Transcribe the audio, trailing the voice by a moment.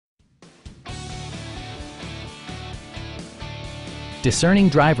Discerning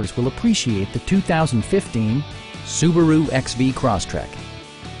drivers will appreciate the 2015 Subaru XV Crosstrek.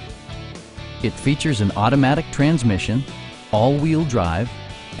 It features an automatic transmission, all-wheel drive,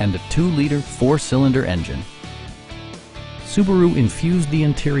 and a 2-liter 4-cylinder engine. Subaru infused the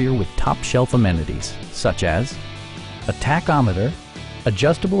interior with top-shelf amenities, such as a tachometer,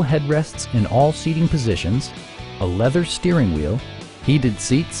 adjustable headrests in all seating positions, a leather steering wheel, heated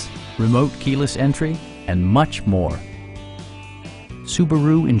seats, remote keyless entry, and much more.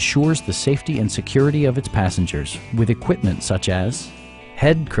 Subaru ensures the safety and security of its passengers with equipment such as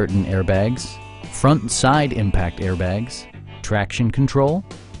head curtain airbags, front and side impact airbags, traction control,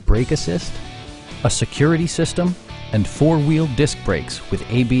 brake assist, a security system, and 4-wheel disc brakes with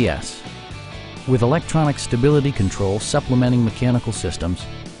ABS. With electronic stability control supplementing mechanical systems,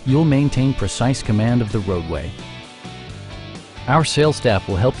 you'll maintain precise command of the roadway. Our sales staff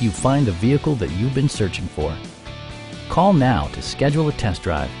will help you find the vehicle that you've been searching for. Call now to schedule a test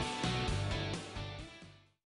drive.